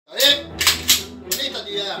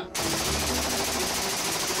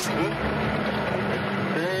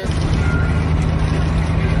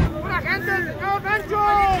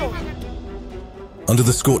Under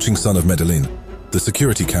the scorching sun of Medellin, the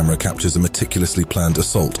security camera captures a meticulously planned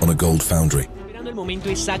assault on a gold foundry. Esperando el momento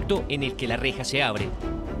exacto en el que la reja se abre.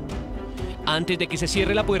 Antes de que se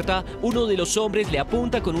cierre la puerta, uno de los hombres le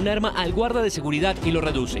apunta con un arma al guarda de seguridad y lo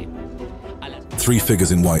reduce. Three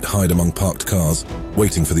figures in white hide among parked cars,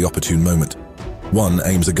 waiting for the opportune moment. One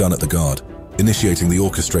aims a gun at the guard, initiating the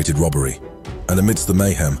orchestrated robbery. And amidst the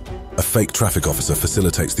mayhem, a fake traffic officer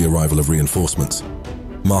facilitates the arrival of reinforcements.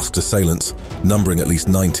 Masked assailants, numbering at least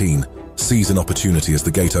 19, seize an opportunity as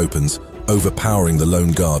the gate opens, overpowering the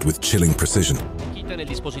lone guard with chilling precision. Quitan el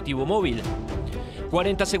dispositivo móvil.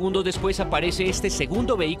 40 segundos después aparece este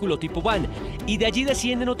segundo vehículo tipo van y de allí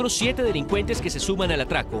descienden otros 7 delincuentes que se suman al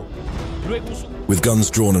atraco. Luego, with guns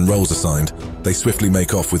drawn and rolls assigned, they swiftly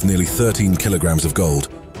make off with nearly 13 kilograms of gold,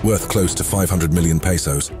 worth close to 500 million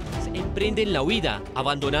pesos. Emprenden la huida,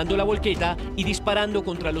 abandonando la volqueta y disparando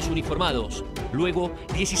contra los uniformados. Luego,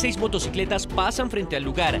 16 motocicletas pasan frente al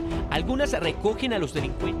lugar. Algunas recogen a los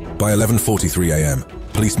delincuentes. By 11:43 a.m.,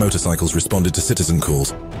 police motorcycles responded to citizen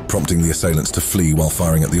calls, prompting the assailants to flee while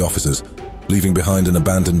firing at the officers, leaving behind an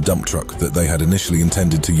abandoned dump truck that they had initially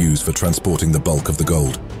intended to use for transporting the bulk of the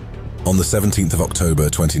gold. On the 17th of October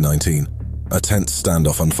 2019, a tense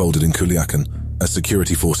standoff unfolded in Culiacan as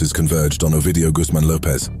security forces converged on Ovidio Guzman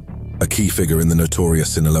Lopez, a key figure in the notorious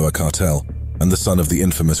Sinaloa cartel and the son of the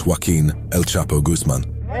infamous Joaquín El Chapo Guzman.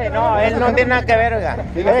 No, él no tiene nada que ver, oiga.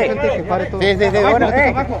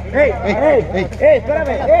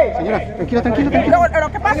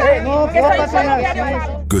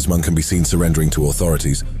 Guzman can be seen surrendering to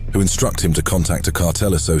authorities, who instruct him to contact a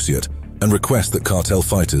cartel associate and request that cartel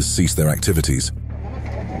fighters cease their activities.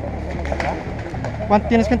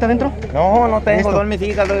 ¿Tienes gente adentro? No, no tengo, son mis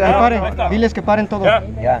hijas, oiga. Que paren, diles que paren todo.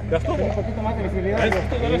 Ya.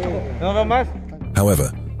 No veo más.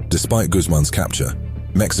 However, despite Guzman's capture,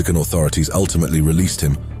 Mexican authorities ultimately released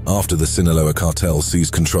him after the Sinaloa cartel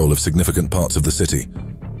seized control of significant parts of the city.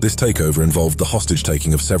 This takeover involved the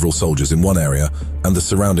hostage-taking of several soldiers in one area and the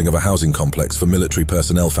surrounding of a housing complex for military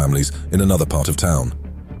personnel families in another part of town.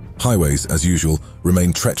 Highways, as usual,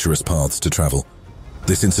 remain treacherous paths to travel.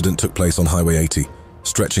 This incident took place on Highway 80,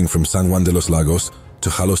 stretching from San Juan de los Lagos to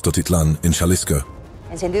Jalostotitlán in Jalisco.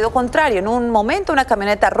 En sentido contrario, en un momento una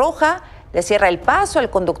camioneta roja le cierra el paso al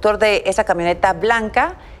conductor de esa camioneta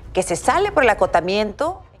blanca que se sale por el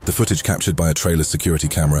acotamiento. The footage captured by a trailer's security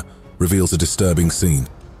camera reveals a disturbing scene.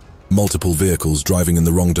 Multiple vehicles driving in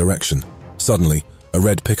the wrong direction. Suddenly, a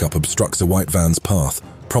red pickup obstructs a white van's path,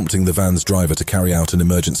 prompting the van's driver to carry out an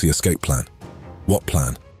emergency escape plan. What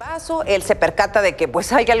plan? Él se percata de que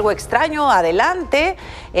pues hay algo extraño adelante,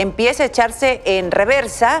 empieza a echarse en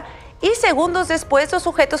reversa y segundos después los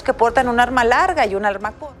sujetos que portan un arma larga y un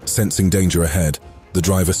arma corta. Sensing danger ahead, the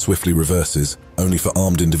driver swiftly reverses, only for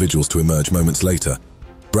armed individuals to emerge moments later,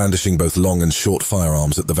 brandishing both long and short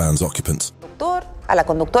firearms at the van's occupants. A la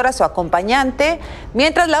conductora, su acompañante,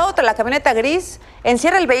 mientras la otra, la camioneta gris,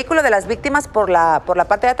 encierra el vehículo de las víctimas por la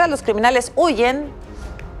parte de atrás. Los criminales huyen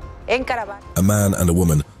en caravana. A man and a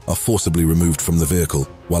woman are forcibly removed from the vehicle,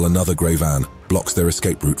 while another grey van blocks their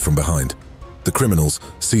escape route from behind. The criminals,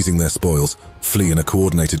 seizing their spoils, flee in a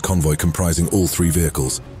coordinated convoy comprising all 3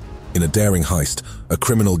 vehicles. In a daring heist, a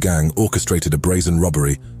criminal gang orchestrated a brazen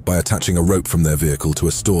robbery by attaching a rope from their vehicle to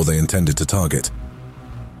a store they intended to target.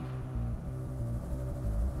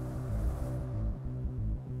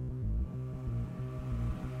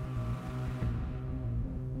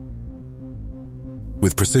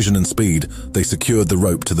 With precision and speed, they secured the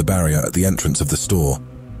rope to the barrier at the entrance of the store.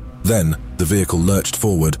 Then, the vehicle lurched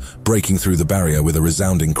forward, breaking through the barrier with a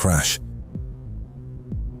resounding crash.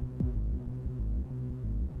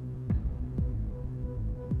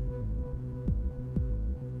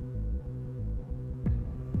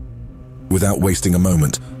 Without wasting a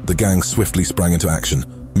moment, the gang swiftly sprang into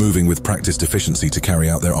action, moving with practiced efficiency to carry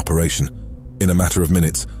out their operation. In a matter of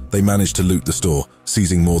minutes, they managed to loot the store,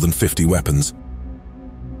 seizing more than 50 weapons.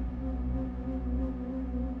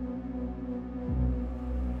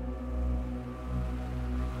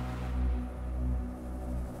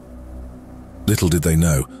 Little did they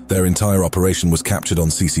know, their entire operation was captured on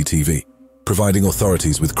CCTV, providing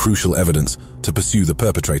authorities with crucial evidence to pursue the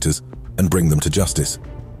perpetrators and bring them to justice.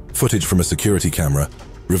 Footage from a security camera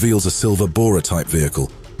reveals a silver Bora-type vehicle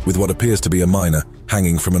with what appears to be a minor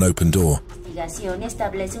hanging from an open door. La investigación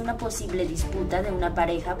establece una posible disputa de una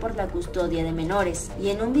pareja por la custodia de menores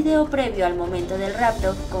y en un video previo al momento del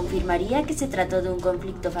rapto confirmaría que se trató de un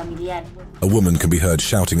conflicto familiar. A woman can be heard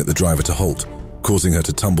shouting at the driver to halt, causing her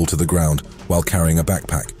to tumble to the ground while carrying a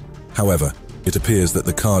backpack. However, it appears that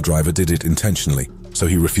the car driver did it intentionally, so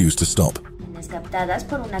he refused to stop. Captadas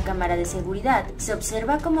por una cámara de seguridad, se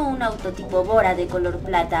observa como un auto tipo Bora de color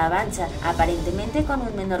plata avanza, aparentemente con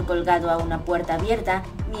un menor colgado a una puerta abierta,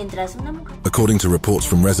 mientras una mujer... According to reports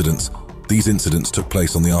from residents, these incidents took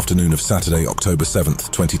place on the afternoon of Saturday, October 7th,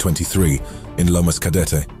 2023, in Lomas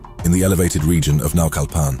Cadete, in the elevated region of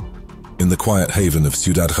Naucalpan. In the quiet haven of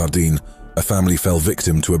Ciudad Jardín, a family fell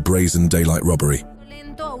victim to a brazen daylight robbery.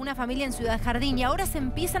 Una familia en Ciudad Jardín, y ahora se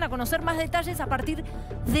empiezan a conocer más detalles a partir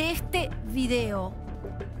de este video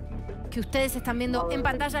que ustedes están viendo en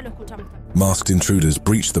pantalla. Lo escuchamos. Masked intruders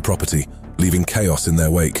breached the property, leaving chaos in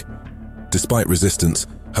their wake. Despite resistance,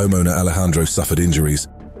 homeowner Alejandro suffered injuries.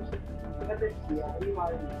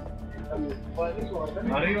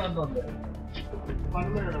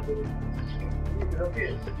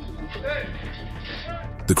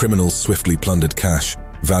 The criminals swiftly plundered cash,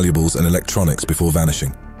 valuables and electronics before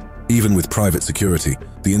vanishing. Even with private security,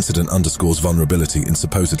 the incident underscores vulnerability in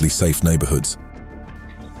supposedly safe neighborhoods.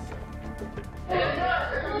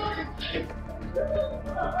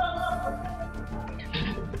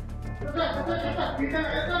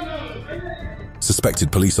 Suspected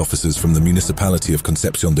police officers from the municipality of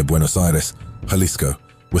Concepción de Buenos Aires, Jalisco,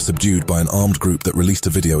 were subdued by an armed group that released a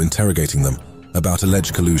video interrogating them about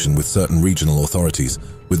alleged collusion with certain regional authorities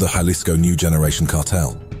with the Jalisco New Generation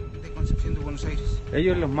Cartel.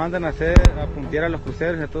 Ellos los mandan a puntear a los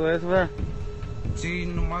cruceros y a todo eso, ¿verdad? Sí,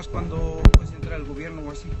 nomás cuando entra el gobierno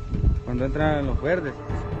o así. Cuando entran los verdes.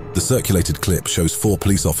 The circulated clip shows 4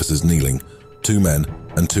 police officers kneeling, 2 men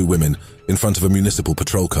and 2 women, in front of a municipal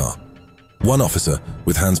patrol car. One officer,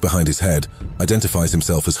 with hands behind his head, identifies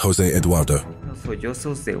himself as José Eduardo. Los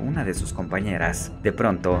sollozos de una de sus compañeras. De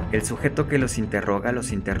pronto, el sujeto que los interroga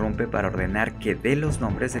los interrumpe para ordenar que dé los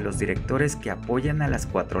nombres de los directores que apoyan a las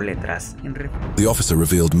 4 letras. The officer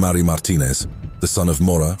revealed Mari Martinez, the son of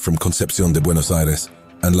Mora from Concepción de Buenos Aires,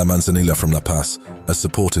 and La Manzanilla from La Paz, as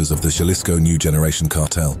supporters of the Jalisco New Generation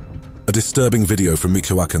Cartel. A disturbing video from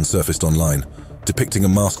Michoacán surfaced online, depicting a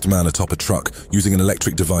masked man atop a truck using an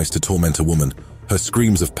electric device to torment a woman, her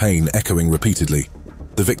screams of pain echoing repeatedly.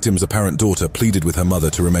 The victim's apparent daughter pleaded with her mother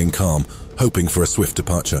to remain calm, hoping for a swift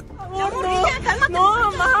departure.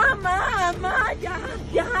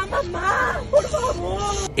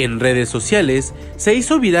 En redes sociales se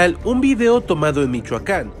hizo viral un video tomado en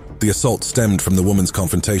Michoacán. The assault stemmed from the woman's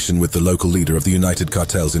confrontation with the local leader of the United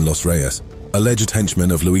Cartels in Los Reyes, alleged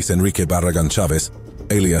henchman of Luis Enrique Barragán Chávez,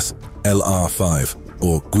 alias LR5,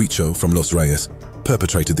 or Guicho from Los Reyes,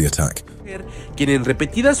 perpetrated the attack. Quien en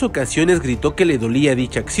repetidas ocasiones gritó que le dolía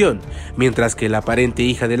dicha acción, mientras que la aparente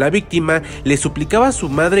hija de la víctima le suplicaba a su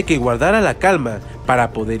madre que guardara la calma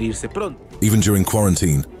para poder irse pronto. Even during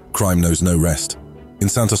quarantine, crime knows no rest. In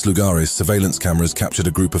Santos Lugares, surveillance cameras captured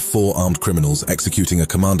a group of 4 armed criminals executing a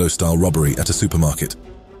commando-style robbery at a supermarket.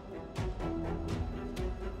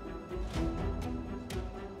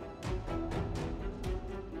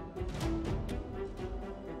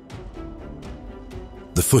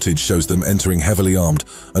 The footage shows them entering heavily armed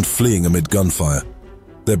and fleeing amid gunfire.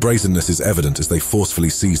 Their brazenness is evident as they forcefully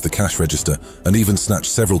seize the cash register and even snatch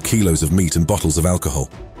several kilos of meat and bottles of alcohol.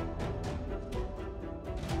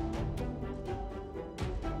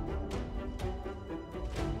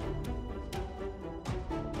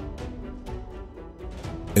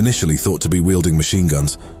 Initially thought to be wielding machine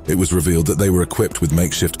guns, it was revealed that they were equipped with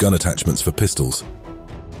makeshift gun attachments for pistols.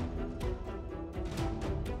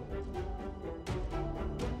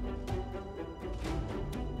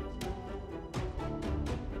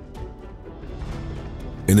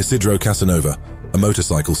 In Isidro Casanova, a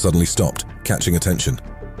motorcycle suddenly stopped, catching attention.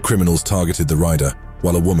 Criminals targeted the rider,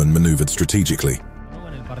 while a woman maneuvered strategically.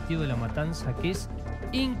 En el partido de la matanza, que es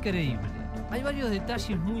increíble. Hay varios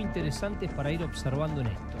detalles muy interesantes para ir observando en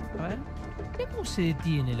esto. A ver, ¿cómo se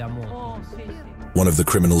detiene la moto? One of the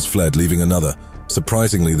criminals fled, leaving another.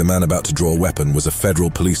 Surprisingly, the man about to draw a weapon was a federal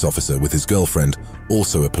police officer with his girlfriend,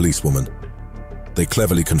 also a policewoman. They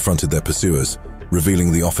cleverly confronted their pursuers,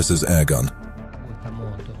 revealing the officer's air gun.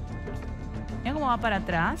 Para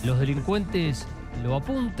atrás. Los delincuentes lo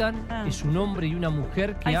apuntan, es un hombre y una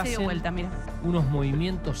mujer que hacen unos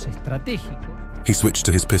movimientos estratégicos. He switched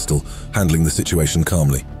to his pistol, handling the situation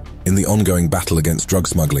calmly. In the ongoing battle against drug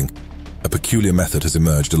smuggling, a peculiar method has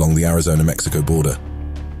emerged along the Arizona-Mexico border.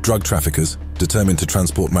 Drug traffickers, determined to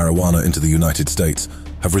transport marijuana into the United States,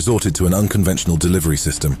 have resorted to an unconventional delivery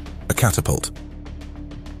system, a catapult.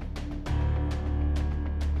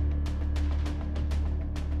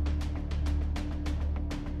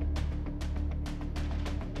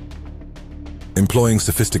 Employing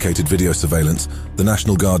sophisticated video surveillance, the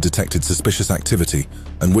National Guard detected suspicious activity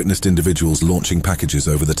and witnessed individuals launching packages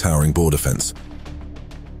over the towering border fence.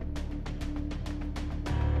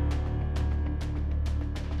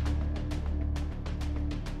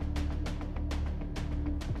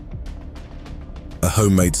 A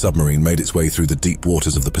homemade submarine made its way through the deep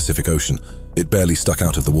waters of the Pacific Ocean. It barely stuck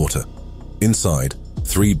out of the water. Inside,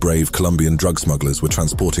 3 brave Colombian drug smugglers were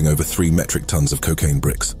transporting over 3 metric tons of cocaine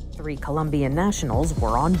bricks. 3 Colombian nationals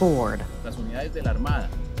were on board.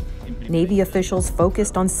 Navy officials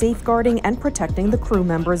focused on safeguarding and protecting the crew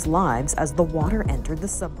members' lives as the water entered the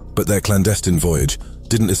submarine. But their clandestine voyage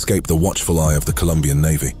didn't escape the watchful eye of the Colombian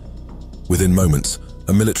Navy. Within moments,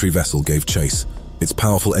 a military vessel gave chase, its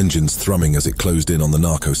powerful engines thrumming as it closed in on the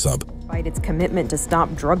narco sub. Despite its commitment to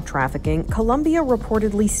stop drug trafficking, Colombia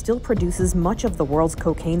reportedly still produces much of the world's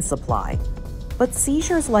cocaine supply. But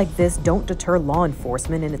seizures like this don't deter law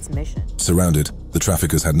enforcement in its mission. Surrounded, the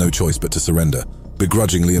traffickers had no choice but to surrender,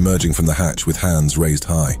 begrudgingly emerging from the hatch with hands raised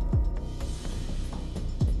high.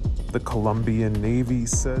 The Colombian Navy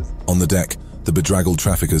says... On the deck, the bedraggled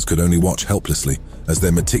traffickers could only watch helplessly as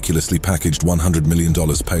their meticulously packaged $100 million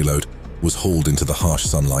payload was hauled into the harsh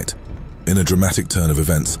sunlight. In a dramatic turn of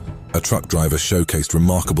events, a truck driver showcased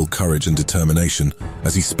remarkable courage and determination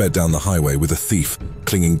as he sped down the highway with a thief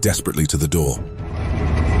clinging desperately to the door.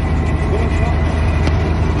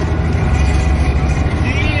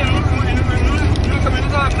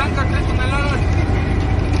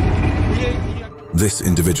 This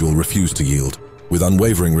individual refused to yield. With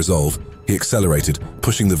unwavering resolve, he accelerated,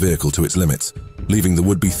 pushing the vehicle to its limits, leaving the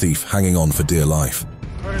would-be thief hanging on for dear life.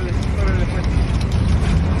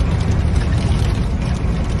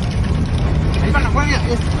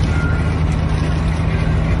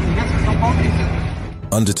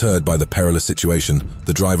 Undeterred by the perilous situation,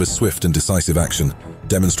 the driver's swift and decisive action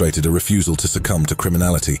demonstrated a refusal to succumb to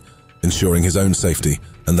criminality, ensuring his own safety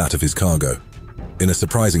and that of his cargo. In a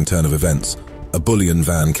surprising turn of events, a bullion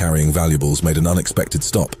van carrying valuables made an unexpected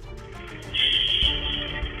stop.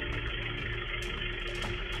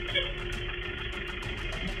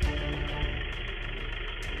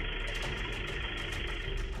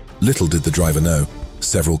 Little did the driver know,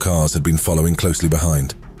 several cars had been following closely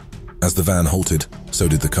behind. As the van halted, so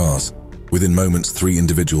did the cars. Within moments, 3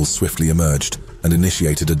 individuals swiftly emerged and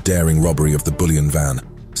initiated a daring robbery of the bullion van,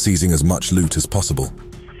 seizing as much loot as possible.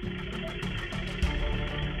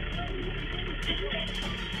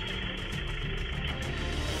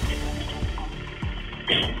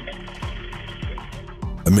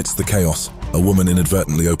 Amidst the chaos, a woman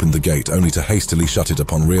inadvertently opened the gate only to hastily shut it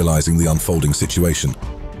upon realizing the unfolding situation.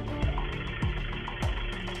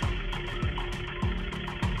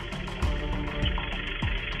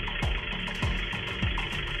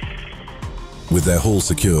 With their haul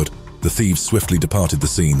secured, the thieves swiftly departed the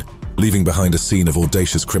scene, leaving behind a scene of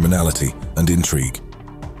audacious criminality and intrigue.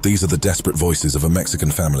 These are the desperate voices of a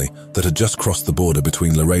Mexican family that had just crossed the border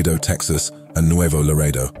between Laredo, Texas, and Nuevo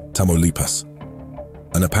Laredo, Tamaulipas.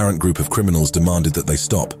 An apparent group of criminals demanded that they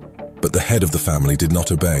stop, but the head of the family did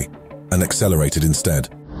not obey and accelerated instead.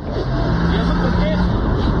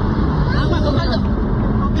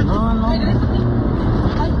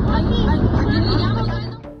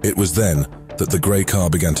 It was then that the grey car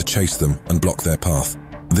began to chase them and block their path.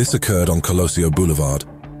 This occurred on Colosio Boulevard,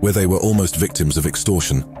 where they were almost victims of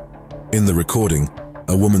extortion. In the recording,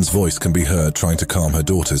 a woman's voice can be heard trying to calm her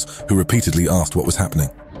daughters, who repeatedly asked what was happening.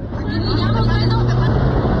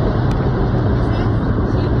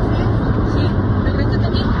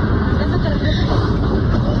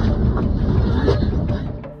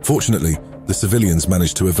 Fortunately, the civilians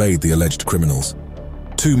managed to evade the alleged criminals.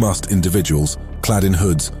 2 masked individuals, clad in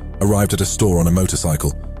hoods, arrived at a store on a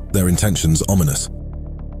motorcycle, their intentions ominous.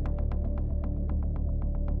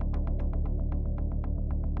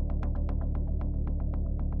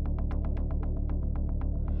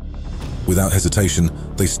 Without hesitation,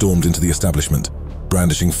 they stormed into the establishment,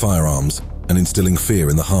 brandishing firearms and instilling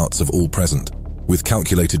fear in the hearts of all present. With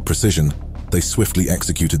calculated precision, they swiftly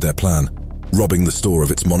executed their plan, robbing the store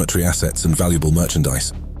of its monetary assets and valuable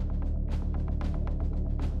merchandise.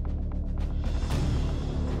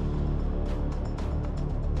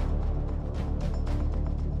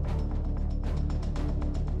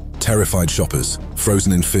 Terrified shoppers,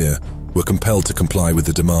 frozen in fear, were compelled to comply with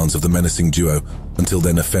the demands of the menacing duo until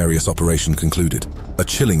their nefarious operation concluded. A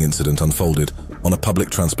chilling incident unfolded on a public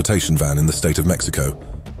transportation van in the state of Mexico,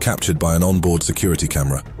 captured by an onboard security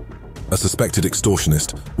camera. A suspected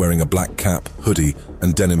extortionist, wearing a black cap, hoodie,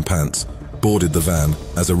 and denim pants, boarded the van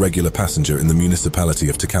as a regular passenger in the municipality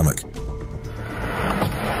of Tecámac.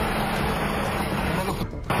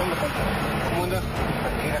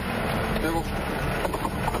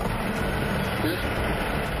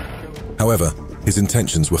 However, his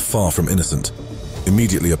intentions were far from innocent.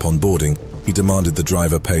 Immediately upon boarding, he demanded the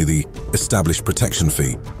driver pay the established protection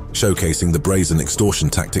fee, showcasing the brazen extortion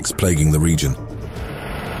tactics plaguing the region.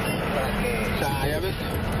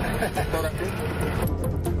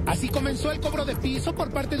 Así comenzó el cobro de piso por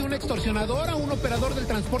parte de un extorsionador a un operador del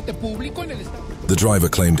transporte público en el estado. The driver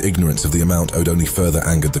claimed ignorance of the amount owed only further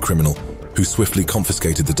angered the criminal, who swiftly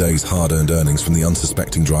confiscated the day's hard-earned earnings from the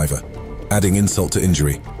unsuspecting driver. Adding insult to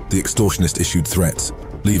injury, the extortionist issued threats,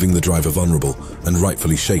 leaving the driver vulnerable and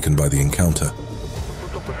rightfully shaken by the encounter.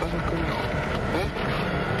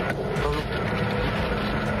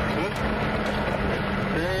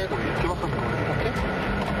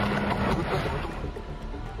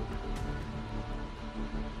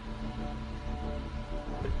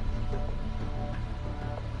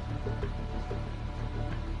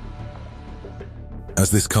 As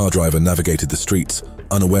this car driver navigated the streets,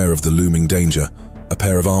 unaware of the looming danger, a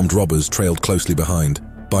pair of armed robbers trailed closely behind,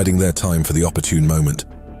 biding their time for the opportune moment.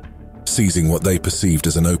 Seizing what they perceived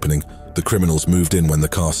as an opening, the criminals moved in when the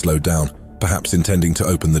car slowed down, perhaps intending to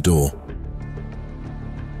open the door.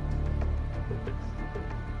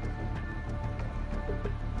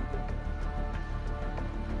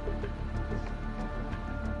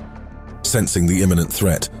 Sensing the imminent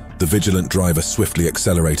threat, the vigilant driver swiftly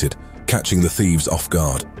accelerated, catching the thieves off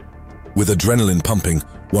guard. With adrenaline pumping,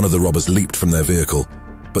 one of the robbers leaped from their vehicle,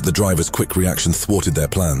 but the driver's quick reaction thwarted their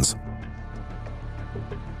plans.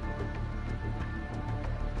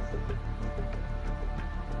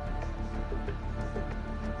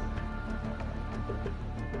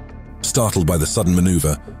 Startled by the sudden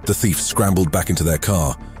maneuver, the thieves scrambled back into their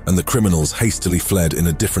car, and the criminals hastily fled in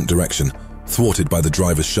a different direction, thwarted by the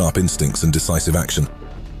driver's sharp instincts and decisive action.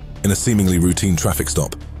 In a seemingly routine traffic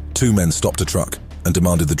stop, two men stopped a truck and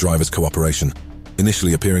demanded the driver's cooperation.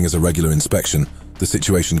 Initially appearing as a regular inspection, the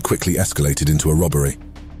situation quickly escalated into a robbery.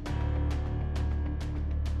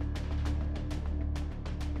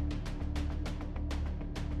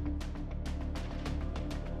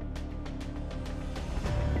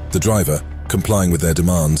 The driver, complying with their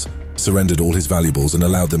demands, surrendered all his valuables and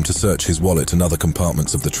allowed them to search his wallet and other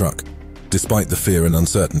compartments of the truck. Despite the fear and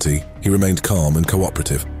uncertainty, he remained calm and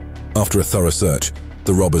cooperative. After a thorough search,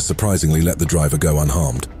 the robbers surprisingly let the driver go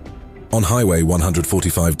unharmed. On Highway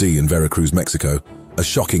 145D in Veracruz, Mexico, a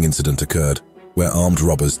shocking incident occurred, where armed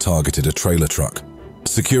robbers targeted a trailer truck.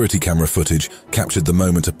 Security camera footage captured the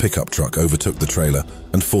moment a pickup truck overtook the trailer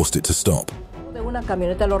and forced it to stop. Una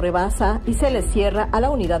camioneta lo rebasa y se le cierra a la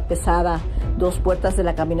unidad pesada. Dos puertas de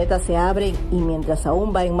la camioneta se abren y mientras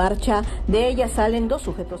aún va en marcha, de ella salen dos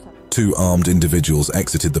sujetos. Two armed individuals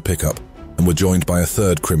exited the pickup and were joined by a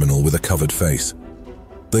third criminal with a covered face.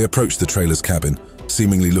 They approached the trailer's cabin,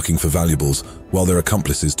 seemingly looking for valuables, while their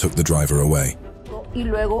accomplices took the driver away. Y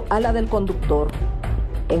luego a la del conductor.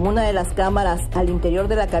 En una de las cámaras al interior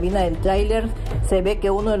de la cabina del tráiler se ve que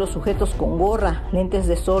uno de los sujetos con gorra, lentes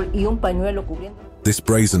de sol y un pañuelo cubriendo. This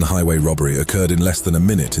brazen highway robbery occurred in less than a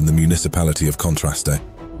minute in the municipality of Contraste.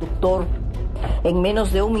 Conductor. En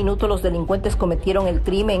menos de un minuto los delincuentes cometieron el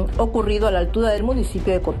crimen ocurrido a la altura del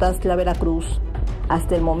municipio de Cotazla, Veracruz.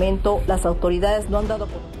 Hasta el momento, las autoridades no han dado.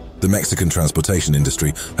 The Mexican transportation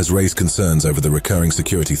industry has raised concerns over the recurring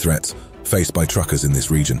security threats faced by truckers in this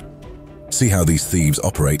region. See how these thieves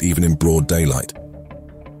operate even in broad daylight.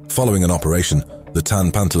 Following an operation, the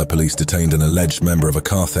Tanpantla police detained an alleged member of a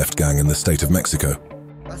car theft gang in the state of Mexico.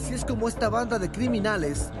 Así es como esta banda de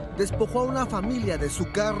criminales despojó a una familia de su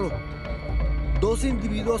carro. Dos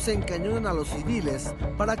individuos se encañonan a los civiles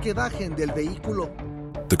para que bajen del vehículo.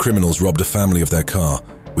 The criminals robbed a family of their car,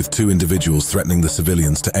 with two individuals threatening the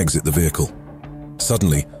civilians to exit the vehicle.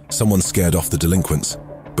 Suddenly, someone scared off the delinquents,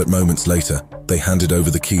 but moments later, they handed over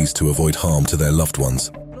the keys to avoid harm to their loved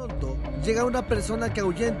ones. Pronto, llega una persona que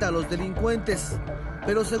ahuyenta a los delincuentes,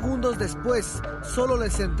 pero segundos después, solo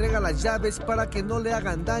les entrega las llaves para que no le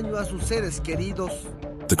hagan daño a sus seres queridos.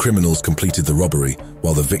 The criminals completed the robbery,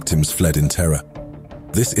 while the victims fled in terror.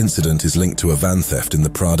 This incident is linked to a van theft in the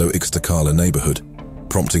Prado Ixtacala neighborhood,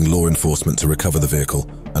 prompting law enforcement to recover the vehicle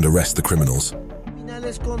and arrest the criminals.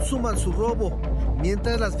 Criminales consuman su robo,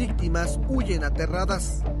 mientras las víctimas huyen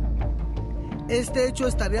aterradas. Este hecho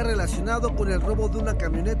estaría relacionado con el robo de una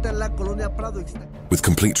camioneta en la colonia Prado Ixtacala. With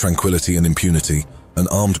complete tranquility and impunity, an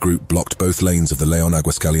armed group blocked both lanes of the León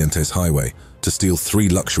Aguascalientes highway to steal 3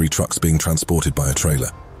 luxury trucks being transported by a trailer.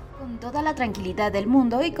 Con toda la tranquilidad del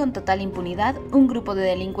mundo y con total impunidad, un grupo de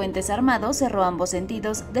delincuentes armados cerró ambos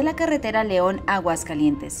sentidos de la carretera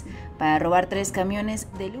León-Aguascalientes para robar 3 camiones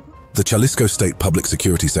de lujo. The Jalisco State Public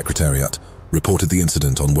Security Secretariat reported the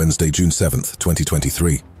incident on Wednesday, June 7,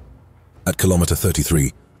 2023, at kilometer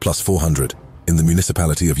 33 plus 400 in the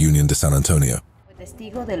municipality of Union de San Antonio.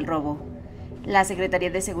 Testigo del robo. La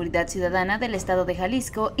Secretaría de Seguridad Ciudadana del Estado de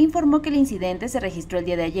Jalisco informó que el incidente se registró el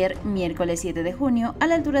día de ayer, miércoles 7 de junio, a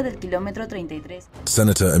la altura del kilómetro 33.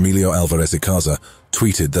 Senator Emilio Alvarez Icaza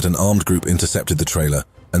tweeted that an armed group intercepted the trailer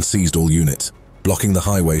and seized all units, blocking the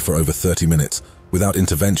highway for over 30 minutes without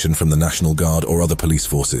intervention from the National Guard or other police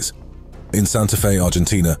forces. In Santa Fe,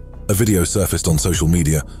 Argentina, a video surfaced on social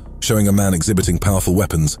media showing a man exhibiting powerful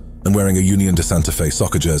weapons and wearing a Union de Santa Fe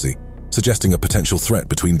soccer jersey, suggesting a potential threat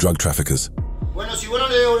between drug traffickers. Bueno, si vos no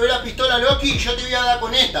le devolvés la pistola a Loki, yo te voy a dar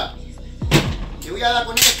con esta. Te voy a dar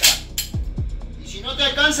con esta. Y si no te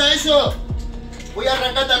alcanza eso, voy a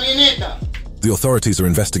arrancar también esta. The authorities are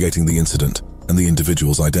investigating the incident and the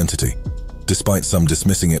individual's identity. Despite some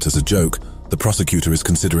dismissing it as a joke, the prosecutor is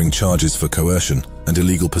considering charges for coercion and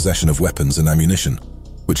illegal possession of weapons and ammunition,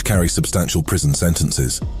 which carry substantial prison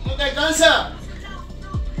sentences. Si no te alcanza,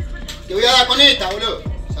 te voy a dar con esta, boludo.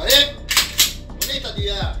 ¿Sabés? Con esta te voy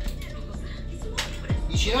a dar.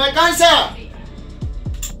 Y si no alcanza.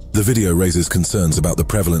 The video raises concerns about the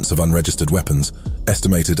prevalence of unregistered weapons,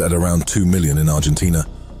 estimated at around 2 million in Argentina,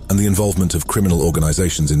 and the involvement of criminal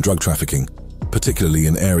organizations in drug trafficking, particularly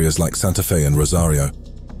in areas like Santa Fe and Rosario.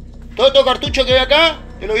 Todo estos cartuchos que ve acá,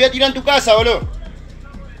 te lo voy a tirar en tu casa, boludo.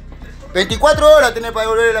 24 horas tenés para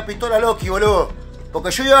devolver la pistola a Loki, boludo.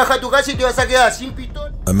 Porque yo voy a bajar a tu casa y te vas a quedar sin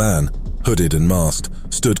pistola. A man, hooded and masked,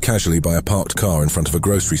 stood casually by a parked car in front of a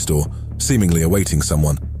grocery store, seemingly awaiting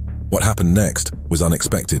someone. What happened next was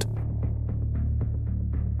unexpected.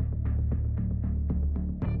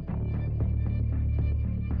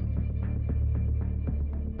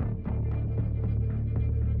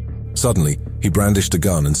 Suddenly, he brandished a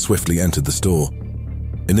gun and swiftly entered the store.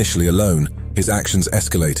 Initially alone, his actions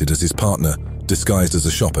escalated as his partner, disguised as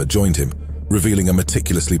a shopper, joined him, revealing a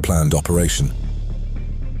meticulously planned operation.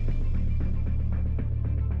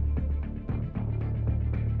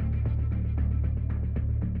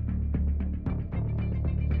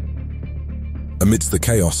 Amidst the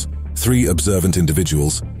chaos, 3 observant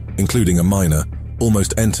individuals, including a minor,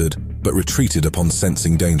 almost entered but retreated upon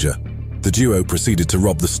sensing danger. The duo proceeded to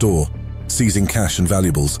rob the store, seizing cash and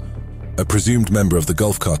valuables. A presumed member of the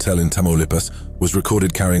Gulf Cartel in Tamaulipas was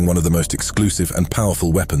recorded carrying one of the most exclusive and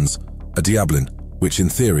powerful weapons, a Diablin, which in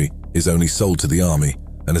theory is only sold to the army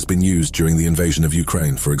and has been used during the invasion of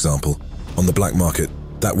Ukraine, for example. On the black market,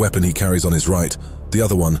 that weapon he carries on his right, the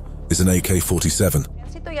other one is an AK-47.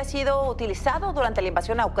 Ha sido utilizado durante la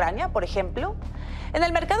invasión a Ucrania, por ejemplo. En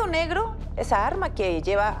el mercado negro, esa arma que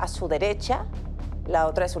lleva a su derecha, la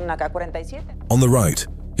otra es una AK-47. On the right,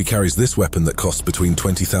 he carries this weapon that costs between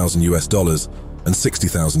 $20,000 and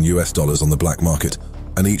 $60,000 on the black market,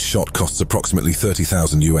 and each shot costs approximately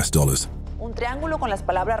 $30,000. Un triángulo con las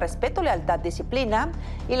palabras respeto, lealtad, disciplina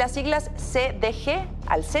y las siglas CDG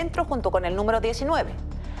al centro junto con el número 19.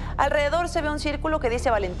 Alrededor se ve un círculo que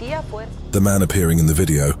dice valentía, fuerza. The man appearing in the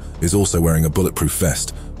video is also wearing a bulletproof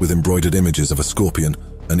vest with embroidered images of a scorpion,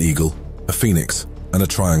 an eagle, a phoenix, and a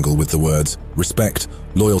triangle with the words respect,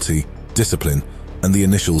 loyalty, discipline, and the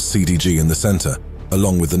initials CDG in the center,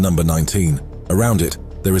 along with the number 19. Around it,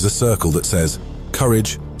 there is a circle that says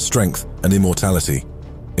courage, strength, and immortality.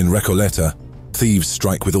 In Recoleta, thieves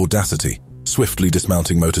strike with audacity, swiftly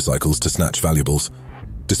dismounting motorcycles to snatch valuables.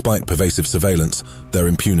 Despite pervasive surveillance, their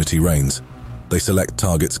impunity reigns. They select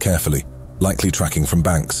targets carefully, likely tracking from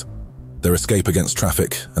banks. Their escape against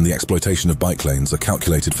traffic and the exploitation of bike lanes are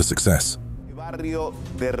calculated for success. El barrio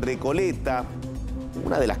de Recoleta,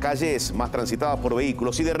 una de las calles más transitadas por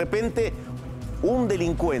vehículos, y de repente un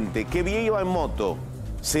delincuente que iba en moto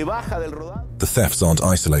se baja del rodado. The thefts aren't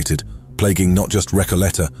isolated, plaguing not just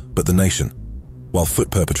Recoleta, but the nation. While foot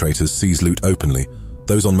perpetrators seize loot openly,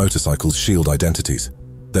 those on motorcycles shield identities.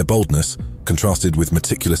 Their boldness, contrasted with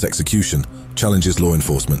meticulous execution, challenges law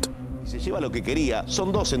enforcement. Se lleva lo que quería,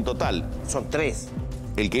 son 2 en total. Son 3.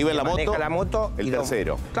 El que iba en la moto, el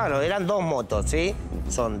tercero. Claro, eran 2 motos, ¿sí?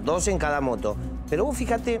 Son 2 en cada moto. Pero vos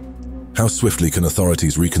fíjate. How swiftly can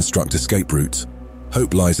authorities reconstruct escape routes?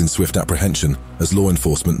 Hope lies in swift apprehension as law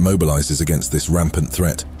enforcement mobilizes against this rampant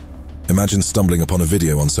threat. Imagine stumbling upon a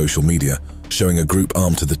video on social media showing a group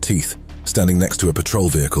armed to the teeth standing next to a patrol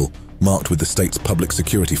vehicle marked with the state's public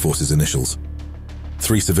security forces initials.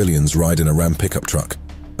 3 civilians ride in a Ram pickup truck,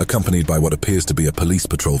 accompanied by what appears to be a police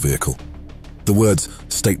patrol vehicle. The words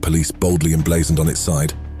State Police boldly emblazoned on its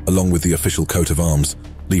side, along with the official coat of arms,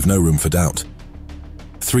 leave no room for doubt.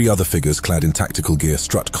 3 other figures clad in tactical gear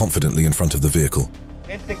strut confidently in front of the vehicle.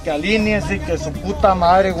 Gente que alíñese, que su puta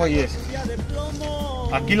madre, güeyes.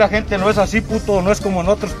 Aquí la gente no es así, puto, no es como en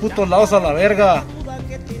otros putos lados a la verga.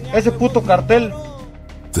 Ese puto cartel.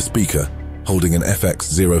 The speaker, holding an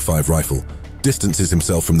FX-05 rifle, distances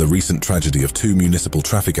himself from the recent tragedy of 2 municipal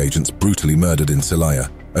traffic agents brutally murdered in Celaya,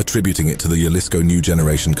 attributing it to the Jalisco New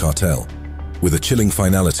Generation Cartel. With a chilling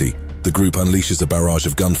finality, the group unleashes a barrage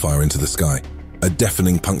of gunfire into the sky, a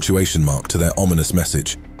deafening punctuation mark to their ominous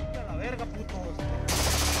message.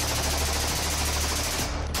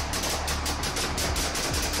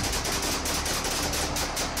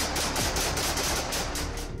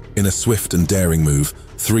 In a swift and daring move,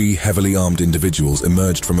 3 heavily armed individuals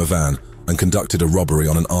emerged from a van and conducted a robbery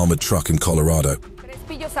on an armored truck in Colorado.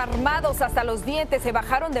 Pillos armados hasta los dientes se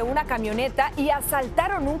bajaron de una camioneta y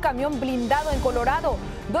asaltaron un camión blindado en Colorado.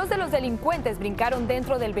 2 de los delincuentes brincaron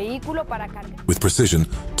dentro del vehículo para cargar. With precision,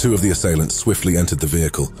 2 of the assailants swiftly entered the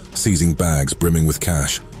vehicle, seizing bags brimming with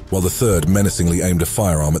cash, while the third menacingly aimed a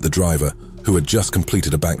firearm at the driver, who had just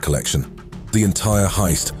completed a bank collection. The entire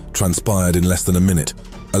heist transpired in less than a minute,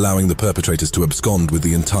 allowing the perpetrators to abscond with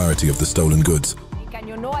the entirety of the stolen goods.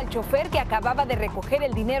 Cañonó al chofer que acababa de recoger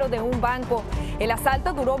el dinero de un banco. El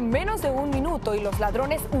asalto duró menos de 1 minuto y los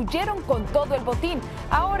ladrones huyeron con todo el botín.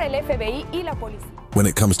 Ahora el FBI y la policía. When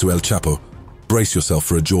it comes to El Chapo, brace yourself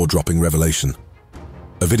for a jaw-dropping revelation.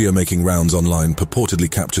 A video making rounds online purportedly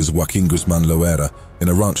captures Joaquín Guzmán Loera in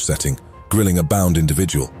a ranch setting, grilling a bound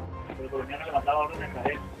individual.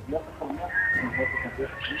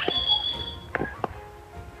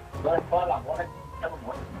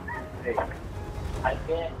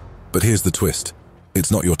 But here's the twist.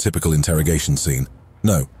 It's not your typical interrogation scene.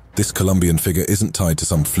 No, this Colombian figure isn't tied to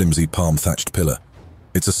some flimsy palm-thatched pillar.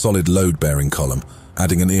 It's a solid load-bearing column,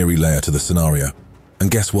 adding an eerie layer to the scenario. And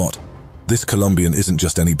guess what? This Colombian isn't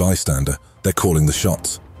just any bystander, they're calling the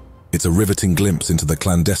shots. It's a riveting glimpse into the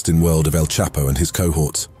clandestine world of El Chapo and his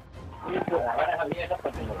cohorts.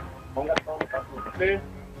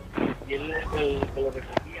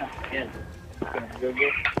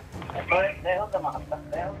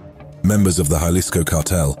 Members of the Jalisco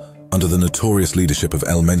Cartel, under the notorious leadership of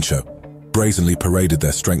El Mencho, brazenly paraded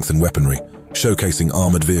their strength and weaponry, showcasing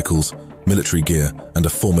armored vehicles, military gear, and a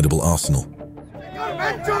formidable arsenal.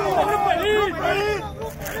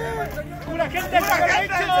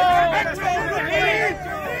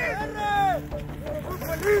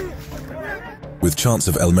 With chants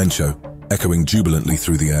of El Mencho echoing jubilantly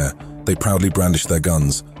through the air, they proudly brandished their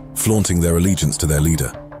guns, flaunting their allegiance to their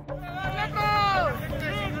leader.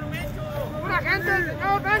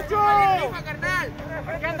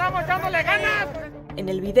 En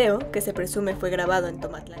el video, que se presume fue grabado en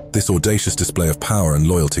Tomatlán. This audacious display of power and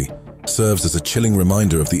loyalty serves as a chilling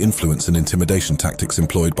reminder of the influence and intimidation tactics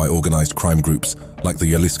employed by organized crime groups like the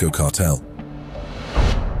Jalisco Cartel.